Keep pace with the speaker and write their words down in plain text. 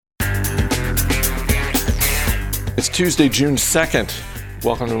It's Tuesday, June 2nd.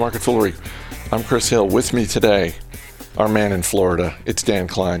 Welcome to Market Foolery. I'm Chris Hill. With me today, our man in Florida. It's Dan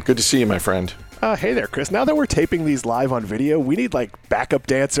Klein. Good to see you, my friend. Hey there, Chris. Now that we're taping these live on video, we need backup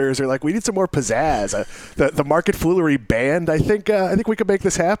dancers or we need some more pizzazz. The Market Foolery band. I think we could make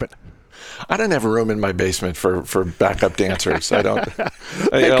this happen. I don't have a room in my basement for backup dancers. I don't.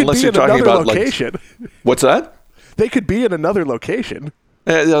 Unless you're talking about location. What's that? They could be in another location.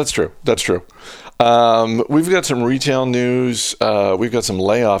 Yeah, that's true. That's true. We've got some retail news. We've got some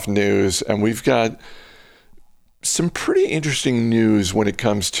layoff news, and we've got some pretty interesting news when it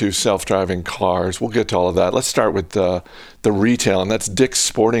comes to self-driving cars. We'll get to all of that. Let's start with the retail, and that's Dick's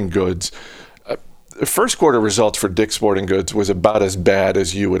Sporting Goods. First quarter results for Dick's Sporting Goods was about as bad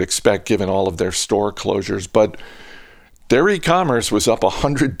as you would expect given all of their store closures, but their e-commerce was up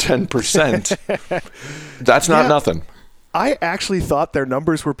 110%. That's not nothing. I actually thought their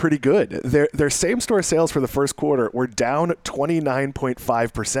numbers were pretty good. Their same-store sales for the first quarter were down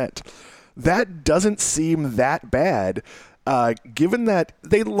 29.5%. That doesn't seem that bad, given that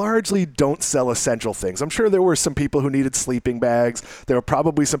they largely don't sell essential things. I'm sure there were some people who needed sleeping bags. There were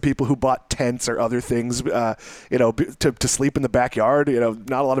probably some people who bought tents or other things, to sleep in the backyard.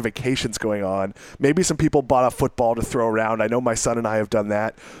 Not a lot of vacations going on. Maybe some people bought a football to throw around. I know my son and I have done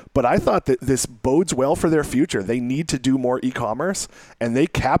that. But I thought that this bodes well for their future. They need to do more e-commerce, and they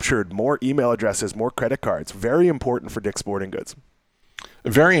captured more email addresses, more credit cards. Very important for Dick's Sporting Goods.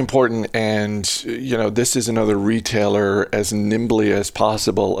 Very important, and this is another retailer as nimbly as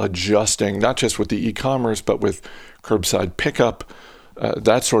possible adjusting, not just with the e-commerce, but with curbside pickup,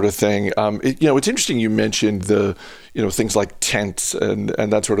 that sort of thing. It's interesting you mentioned the things like tents and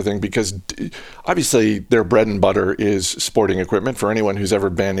that sort of thing, because obviously their bread and butter is sporting equipment for anyone who's ever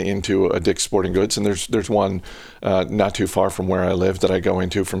been into a Dick's Sporting Goods, and there's one not too far from where I live that I go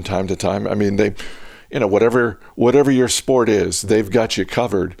into from time to time. I mean, they. Whatever your sport is, they've got you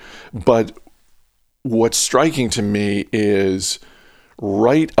covered. But what's striking to me is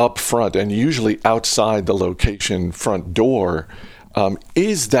right up front, and usually outside the location front door,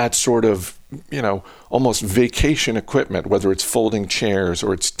 is that sort of, almost vacation equipment, whether it's folding chairs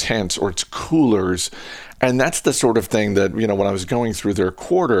or it's tents or it's coolers. And that's the sort of thing that, when I was going through their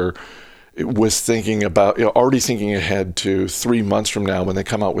quarter, was thinking about, already thinking ahead to 3 months from now when they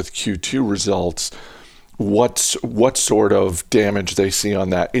come out with Q2 results, what sort of damage they see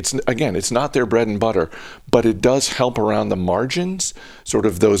on that. It's not their bread and butter, but it does help around the margins, sort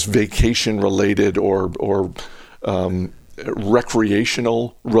of those vacation related or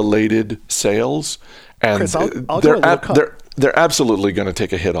recreational related sales. And Chris, they're absolutely going to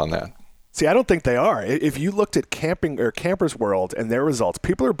take a hit on that. See, I don't think they are. If you looked at Camping or Campers World and their results,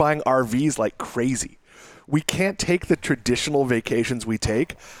 people are buying RVs like crazy. We can't take the traditional vacations we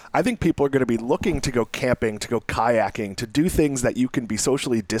take. I think people are going to be looking to go camping, to go kayaking, to do things that you can be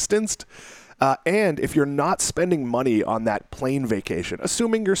socially distanced. And if you're not spending money on that plane vacation,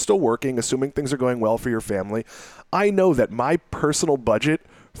 assuming you're still working, assuming things are going well for your family, I know that my personal budget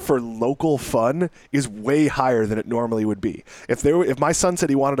for local fun is way higher than it normally would be. If my son said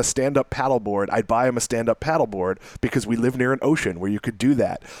he wanted a stand-up paddleboard, I'd buy him a stand-up paddleboard because we live near an ocean where you could do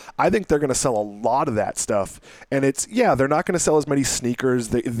that. I think they're going to sell a lot of that stuff. And they're not going to sell as many sneakers.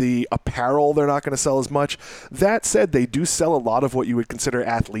 The apparel, they're not going to sell as much. That said, they do sell a lot of what you would consider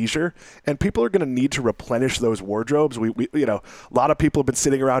athleisure, and people are going to need to replenish those wardrobes. We a lot of people have been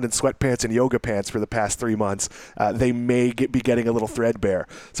sitting around in sweatpants and yoga pants for the past 3 months. They may be getting a little threadbare.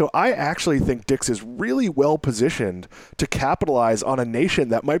 So I actually think Dick's is really well positioned to capitalize on a nation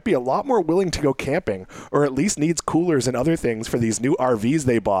that might be a lot more willing to go camping, or at least needs coolers and other things for these new RVs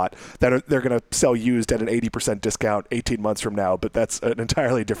they bought that they're going to sell used at an 80% discount 18 months from now. But that's an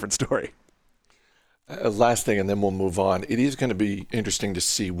entirely different story. Last thing, and then we'll move on. It is going to be interesting to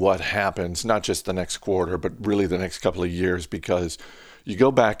see what happens, not just the next quarter, but really the next couple of years, because you go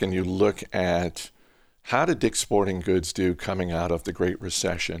back and you look at how did Dick's Sporting Goods do coming out of the Great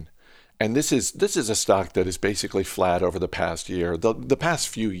Recession? And this is a stock that is basically flat over the past year. The past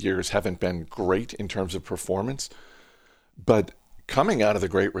few years haven't been great in terms of performance, but coming out of the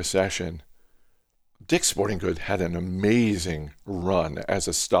Great Recession, Dick's Sporting Goods had an amazing run as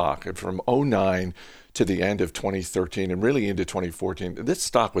a stock. From 2009 to the end of 2013 and really into 2014, this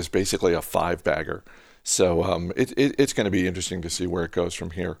stock was basically a five-bagger. So it's going to be interesting to see where it goes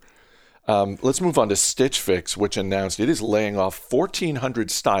from here. Let's move on to Stitch Fix, which announced it is laying off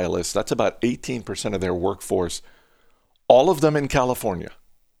 1,400 stylists. That's about 18% of their workforce, all of them in California.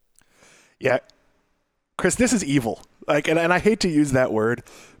 Yeah. Chris, this is evil. And I hate to use that word,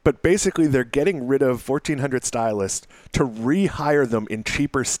 but basically they're getting rid of 1,400 stylists to rehire them in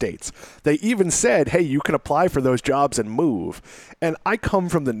cheaper states. They even said, hey, you can apply for those jobs and move. And I come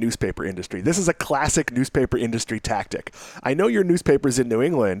from the newspaper industry. This is a classic newspaper industry tactic. I know your newspaper's in New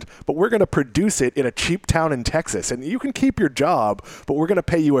England, but we're going to produce it in a cheap town in Texas. And you can keep your job, but we're going to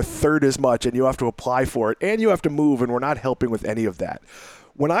pay you a third as much, and you have to apply for it, and you have to move, and we're not helping with any of that.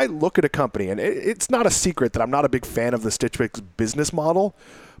 When I look at a company, and it's not a secret that I'm not a big fan of the Stitch Fix business model,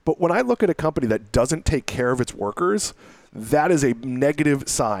 but when I look at a company that doesn't take care of its workers, that is a negative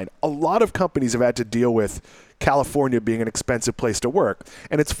sign. A lot of companies have had to deal with California being an expensive place to work,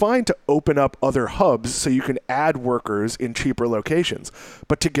 and it's fine to open up other hubs so you can add workers in cheaper locations.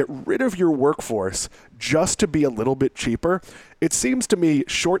 But to get rid of your workforce just to be a little bit cheaper, it seems to me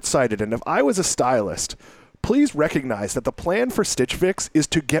short-sighted. And if I was a stylist, please recognize that the plan for Stitch Fix is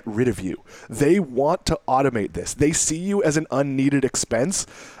to get rid of you. They want to automate this. They see you as an unneeded expense.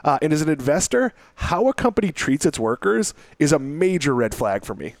 And as an investor, how a company treats its workers is a major red flag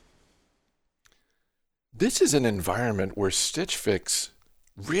for me. This is an environment where Stitch Fix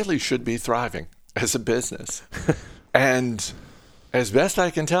really should be thriving as a business. And as best I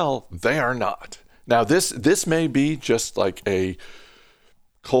can tell, they are not. Now, this may be just like a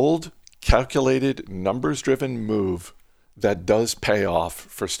cold, calculated, numbers-driven move that does pay off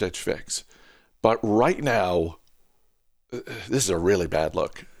for Stitch Fix. But right now, this is a really bad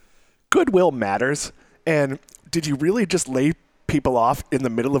look. Goodwill matters. And did you really just lay people off in the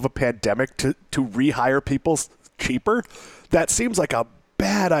middle of a pandemic to rehire people cheaper? That seems like a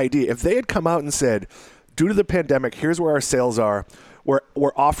bad idea. If they had come out and said, due to the pandemic, here's where our sales are.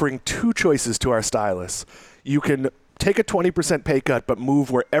 We're offering two choices to our stylists. You can take a 20% pay cut but move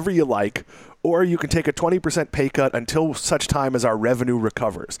wherever you like, or you can take a 20% pay cut until such time as our revenue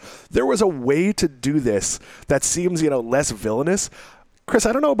recovers. There was a way to do this that seems, less villainous. Chris,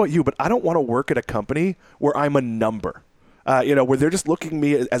 I don't know about you, but I don't want to work at a company where I'm a number. Where they're just looking at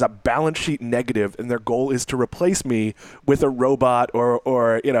me as a balance sheet negative, and their goal is to replace me with a robot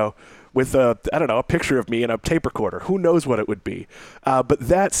or with a picture of me in a tape recorder. Who knows what it would be? But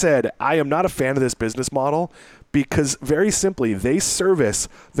that said, I am not a fan of this business model because very simply, they service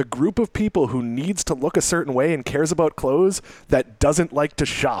the group of people who needs to look a certain way and cares about clothes that doesn't like to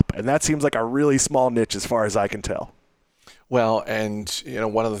shop. And that seems like a really small niche as far as I can tell. Well, and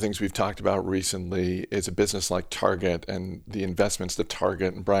one of the things we've talked about recently is a business like Target and the investments that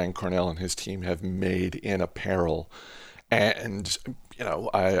Target and Brian Cornell and his team have made in apparel. And,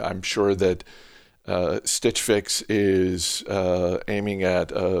 I'm sure that Stitch Fix is aiming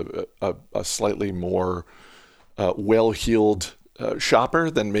at a slightly more well-heeled shopper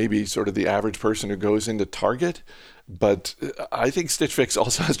than maybe sort of the average person who goes into Target. But I think Stitch Fix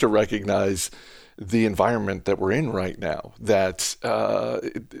also has to recognize the environment that we're in right now, that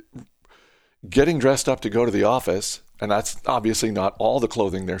getting dressed up to go to the office, and that's obviously not all the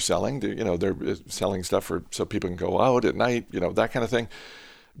clothing they're selling. They're selling stuff so people can go out at night, that kind of thing.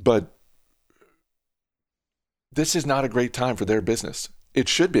 But this is not a great time for their business. It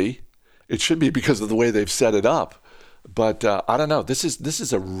should be. It should be because of the way they've set it up. But I don't know. This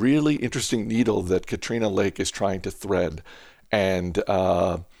is a really interesting needle that Katrina Lake is trying to thread. And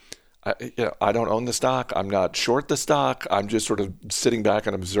I don't own the stock. I'm not short the stock. I'm just sort of sitting back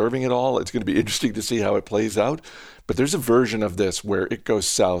and observing it all. It's going to be interesting to see how it plays out. But there's a version of this where it goes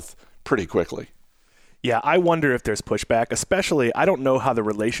south pretty quickly. Yeah, I wonder if there's pushback, especially I don't know how the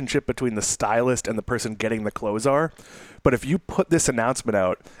relationship between the stylist and the person getting the clothes are, but if you put this announcement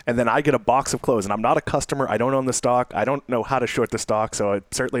out and then I get a box of clothes and I'm not a customer, I don't own the stock, I don't know how to short the stock, so I'm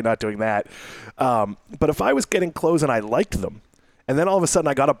certainly not doing that. But if I was getting clothes and I liked them, and then all of a sudden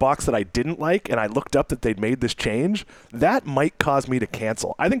I got a box that I didn't like and I looked up that they'd made this change, that might cause me to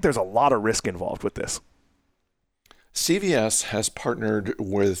cancel. I think there's a lot of risk involved with this. CVS has partnered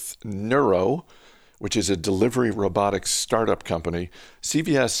with Nuro, which is a delivery robotics startup company.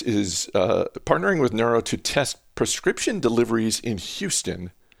 CVS is partnering with Nuro to test prescription deliveries in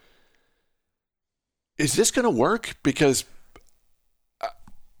Houston. Is this going to work? Because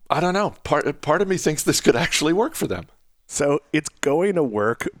I don't know. Part of me thinks this could actually work for them. So it's going to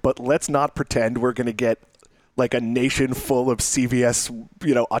work, but let's not pretend we're going to get like a nation full of CVS,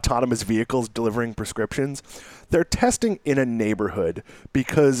 autonomous vehicles delivering prescriptions. They're testing in a neighborhood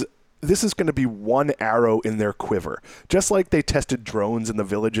because this is going to be one arrow in their quiver, just like they tested drones in the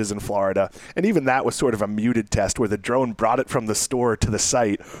villages in Florida. And even that was sort of a muted test where the drone brought it from the store to the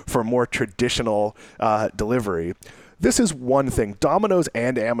site for more traditional delivery. This is one thing. Domino's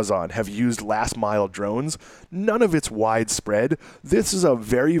and Amazon have used last mile drones. None of it's widespread. This is a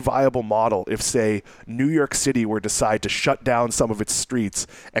very viable model if, say, New York City were to decide to shut down some of its streets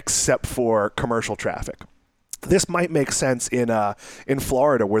except for commercial traffic. This might make sense in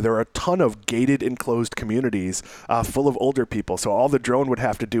Florida, where there are a ton of gated, enclosed communities full of older people. So all the drone would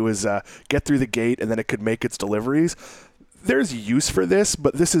have to do is get through the gate, and then it could make its deliveries. There's use for this,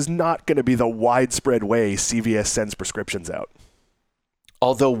 but this is not going to be the widespread way CVS sends prescriptions out.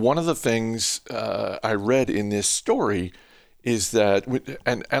 Although one of the things I read in this story is that,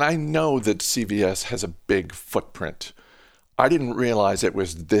 and I know that CVS has a big footprint. I didn't realize it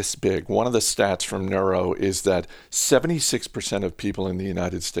was this big. One of the stats from Neuro is that 76% of people in the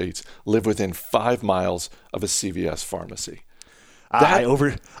United States live within 5 miles of a CVS pharmacy. I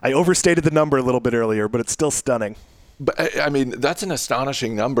overstated the number a little bit earlier, but it's still stunning. But I mean, that's an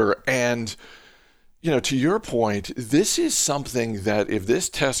astonishing number. And, to your point, this is something that if this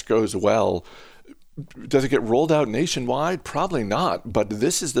test goes well, does it get rolled out nationwide? Probably not. But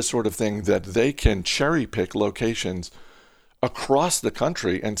this is the sort of thing that they can cherry pick locations across the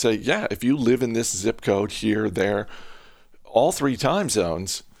country and say, yeah, if you live in this zip code here, there, all 3 time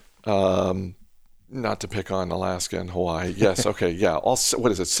zones, not to pick on Alaska and Hawaii. Yes, okay, yeah.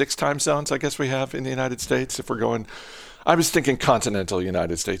 What is it, 6 time zones I guess we have in the United States if we're going. I was thinking continental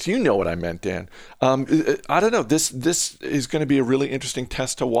United States. You know what I meant, Dan. I don't know. This is going to be a really interesting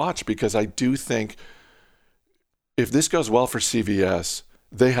test to watch because I do think if this goes well for CVS,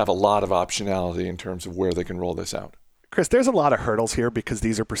 they have a lot of optionality in terms of where they can roll this out. Chris, there's a lot of hurdles here because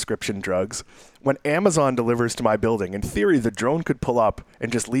these are prescription drugs. When Amazon delivers to my building, in theory, the drone could pull up and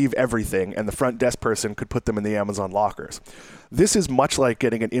just leave everything, and the front desk person could put them in the Amazon lockers. This is much like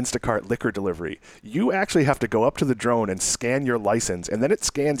getting an Instacart liquor delivery. You actually have to go up to the drone and scan your license, and then it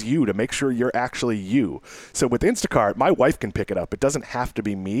scans you to make sure you're actually you. So with Instacart, my wife can pick it up. It doesn't have to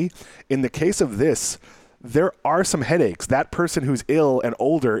be me. In the case of this, there are some headaches. That person who's ill and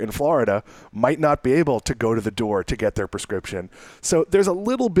older in Florida might not be able to go to the door to get their prescription. So there's a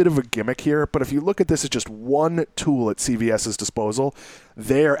little bit of a gimmick here, but if you look at this as just one tool at CVS's disposal,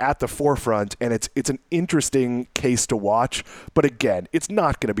 they're at the forefront, and it's an interesting case to watch. But again, it's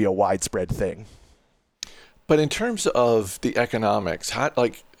not going to be a widespread thing. But in terms of the economics,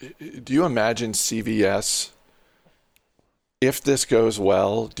 do you imagine CVS, if this goes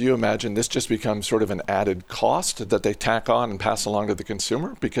well, do you imagine this just becomes sort of an added cost that they tack on and pass along to the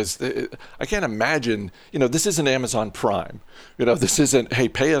consumer? Because I can't imagine, this isn't Amazon Prime. This isn't, hey,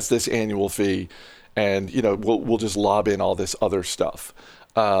 pay us this annual fee and, we'll just lob in all this other stuff.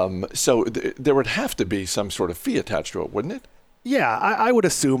 So there would have to be some sort of fee attached to it, wouldn't it? Yeah, I would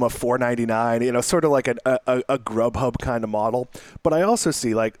assume a $4.99, sort of like a Grubhub kind of model. But I also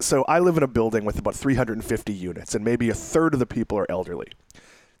see, so I live in a building with about 350 units, and maybe a third of the people are elderly.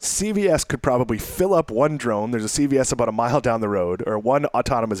 CVS could probably fill up one drone. There's a CVS about a mile down the road, or one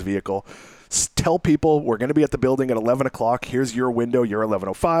autonomous vehicle. Tell people we're going to be at the building at 11 o'clock. Here's your window. You're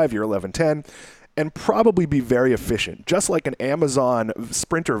 11:05. You're 11:10. And probably be very efficient. Just like an Amazon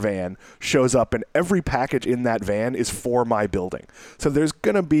Sprinter van shows up and every package in that van is for my building. So there's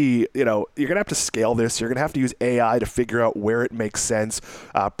going to be, you're going to have to scale this. You're going to have to use AI to figure out where it makes sense,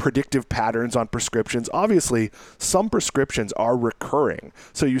 predictive patterns on prescriptions. Obviously, some prescriptions are recurring.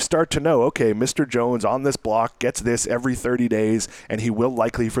 So you start to know, okay, Mr. Jones on this block gets this every 30 days, and he will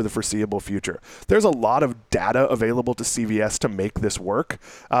likely for the foreseeable future. There's a lot of data available to CVS to make this work.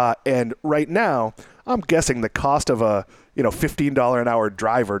 And right now, I'm guessing the cost of a $15 an hour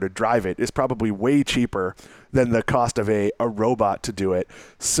driver to drive it is probably way cheaper than the cost of a robot to do it.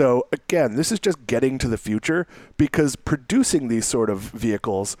 So again, this is just getting to the future because producing these sort of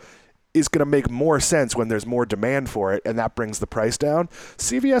vehicles is going to make more sense when there's more demand for it, and that brings the price down.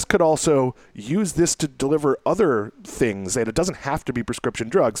 CVS could also use this to deliver other things, and it doesn't have to be prescription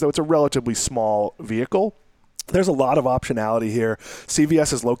drugs, though it's a relatively small vehicle. There's a lot of optionality here.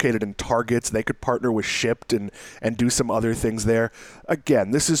 CVS is located in Targets. They could partner with Shipt and do some other things there.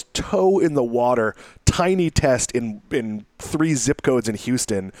 Again, this is toe in the water, tiny test in 3 zip codes in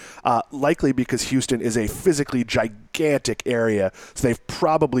Houston, likely because Houston is a physically gigantic area. So they've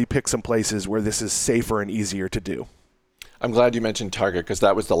probably picked some places where this is safer and easier to do. I'm glad you mentioned Target because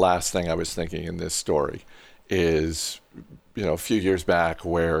that was the last thing I was thinking in this story is, a few years back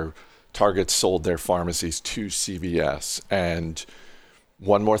where Target sold their pharmacies to CVS. And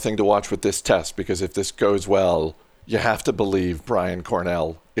one more thing to watch with this test, because if this goes well, you have to believe Brian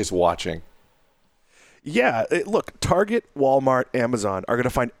Cornell is watching. Yeah, look, Target, Walmart, Amazon are going to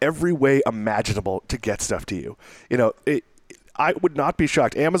find every way imaginable to get stuff to you. I would not be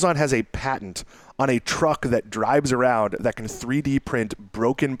shocked. Amazon has a patent on a truck that drives around that can 3D print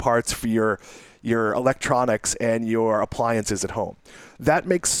broken parts for your electronics and your appliances at home. That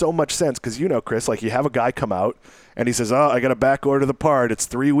makes so much sense because, Chris, like you have a guy come out and he says, I got to back order the part. It's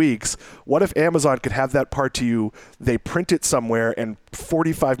 3 weeks. What if Amazon could have that part to you? They print it somewhere and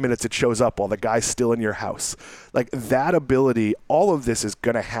 45 minutes it shows up while the guy's still in your house. Like that ability, all of this is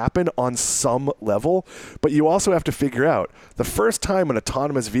going to happen on some level, but you also have to figure out the first time an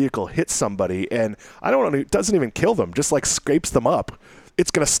autonomous vehicle hits somebody and it doesn't even kill them, just like scrapes them up.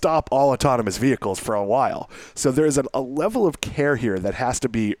 It's going to stop all autonomous vehicles for a while. So there's a level of care here that has to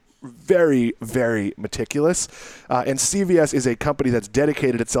be very, very meticulous. And CVS is a company that's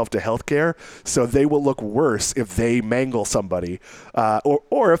dedicated itself to healthcare, so they will look worse if they mangle somebody,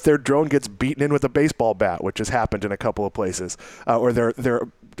 or if their drone gets beaten in with a baseball bat, which has happened in a couple of places, or their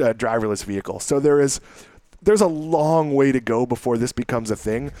driverless vehicle. So there's a long way to go before this becomes a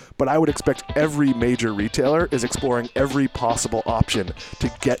thing, but I would expect every major retailer is exploring every possible option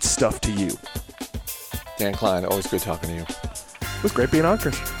to get stuff to you. Dan Klein, always good talking to you. It was great being on,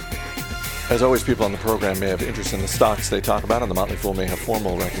 Chris. As always, people on the program may have interest in the stocks they talk about, and the Motley Fool may have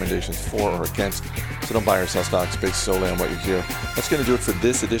formal recommendations for or against, so don't buy or sell stocks based solely on what you hear. That's going to do it for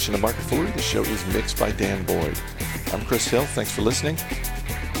this edition of Market Foolery. The show is mixed by Dan Boyd. I'm Chris Hill. Thanks for listening.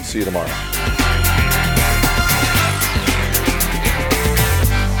 See you tomorrow.